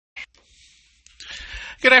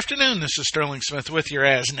Good afternoon. This is Sterling Smith with your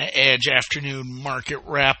Asna Edge afternoon market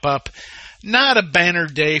wrap-up. Not a banner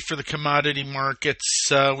day for the commodity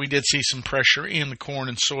markets. We did see some pressure in the corn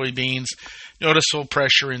and soybeans. Noticeable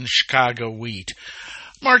pressure in the Chicago wheat.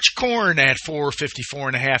 March corn at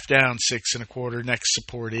 454.5, down 6.25. Next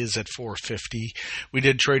support is at 450. We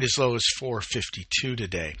did trade as low as 452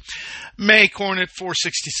 today. May corn at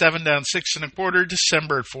 467, down 6.25.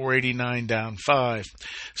 December at 489, down 5.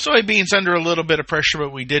 Soybeans under a little bit of pressure,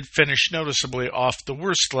 but we did finish noticeably off the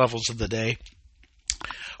worst levels of the day.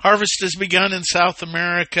 Harvest has begun in South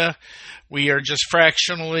America. We are just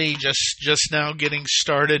fractionally, just now getting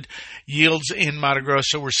started. Yields in Mato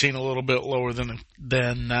Grosso we're seeing a little bit lower than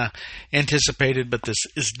anticipated, but this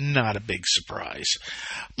is not a big surprise.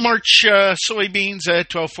 March soybeans at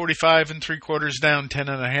 12.45 3/4, down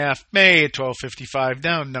 10.5. May at 12.55,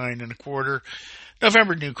 down 9.25.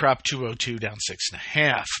 November new crop 202, down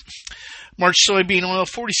 6.5. March soybean oil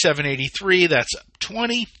 47.83, that's up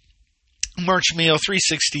 20. March meal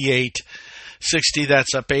 368.60,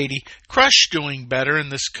 that's up 80. Crush doing better, and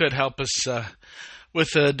this could help us with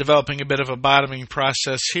developing a bit of a bottoming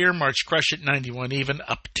process here. March crush at 91 even,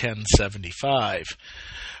 up 10.75.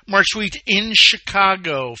 March wheat in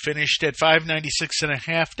Chicago finished at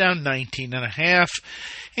 596.5, down 19.5.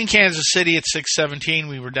 In Kansas City at 617,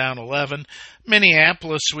 we were down 11.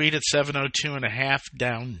 Minneapolis wheat at 702.5,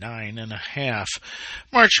 down 9.5.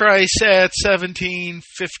 March rice at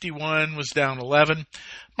 1751 was down 11.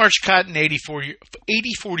 March cotton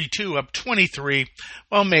 80.42, up 23,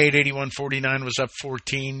 while May at 81.49 was up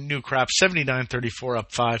 14. New crop 79.34,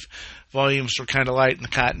 up 5. Volumes were kind of light in the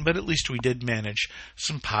cotton, but at least we did manage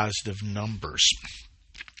some positive numbers.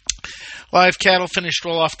 Live cattle finished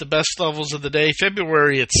well off the best levels of the day.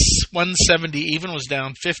 February, it's 170 even, was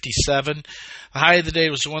down 57. The high of the day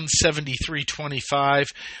was 173.25.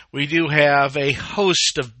 We do have a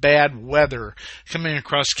host of bad weather coming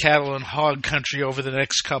across cattle and hog country over the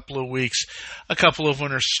next couple of weeks. A couple of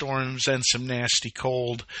winter storms and some nasty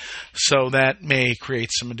cold. So that may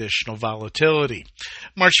create some additional volatility.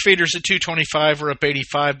 March feeders at 225 were up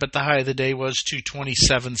 85, but the high of the day was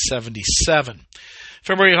 227.77.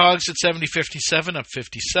 February hogs at 70.57, up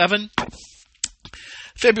 57.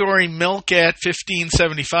 February milk at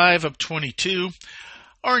 15.75, up 22.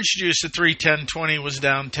 Orange juice at 310.20 was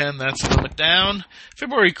down 10. That's a little bit down.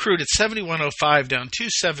 February crude at 71.05, down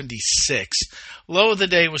 276. Low of the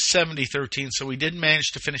day was 70.13, so we did manage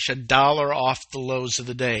to finish $1 off the lows of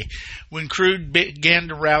the day. When crude began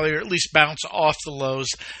to rally, or at least bounce off the lows,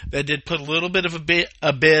 that did put a little bit of a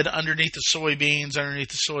bid underneath the soybeans, underneath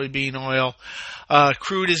the soybean oil.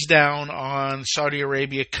 Crude is down on Saudi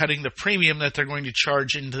Arabia cutting the premium that they're going to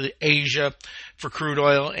charge into Asia for crude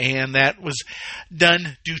oil, and that was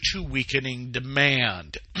done due to weakening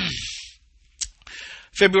demand.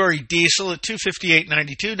 February diesel at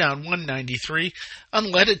 258.92, down 193.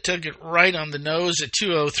 Unleaded took it right on the nose at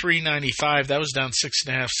 203.95. That was down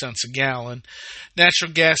 6.5 cents a gallon.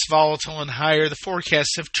 Natural gas volatile and higher. The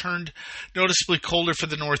forecasts have turned noticeably colder for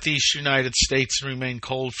the Northeast United States and remain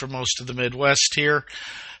cold for most of the Midwest here.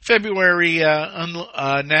 February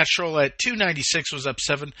natural at 296 was up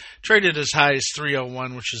 7, traded as high as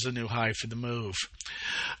 301, which is a new high for the move.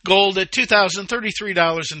 Gold at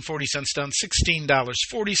 $2,033.40, down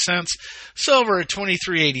 $16.40. Silver at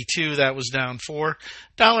 $23.82, that was down 4.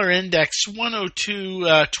 Dollar index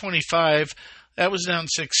 102.25, that was down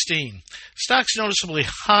 16. Stocks noticeably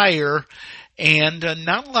higher. And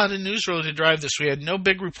not a lot of news really to drive this. We had no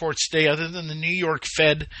big reports today other than the New York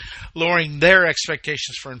Fed lowering their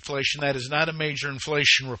expectations for inflation. That is not a major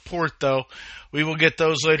inflation report, though. We will get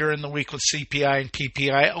those later in the week with CPI and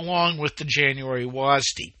PPI, along with the January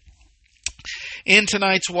WASDE. In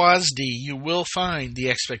tonight's WASDE, you will find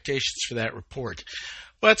the expectations for that report.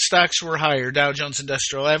 But stocks were higher. Dow Jones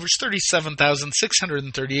Industrial Average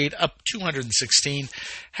 37,638, up 216,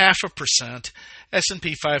 0.5%.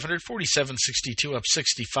 S&P 500 47.62, up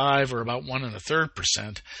 65, or about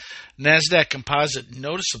 1.33%. Nasdaq Composite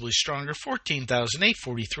noticeably stronger,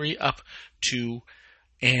 14,843, up 2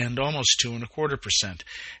 and almost 2.25%.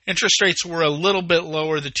 Interest rates were a little bit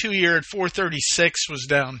lower. The 2-year at 4.36 was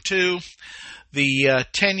down 2. The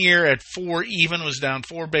 10-year at 4 even was down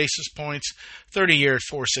 4 basis points. 30-year at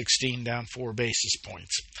 4.16 down 4 basis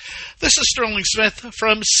points. This is Sterling Smith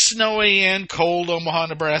from snowy and cold Omaha,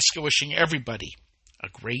 Nebraska, wishing everybody a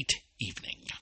great evening.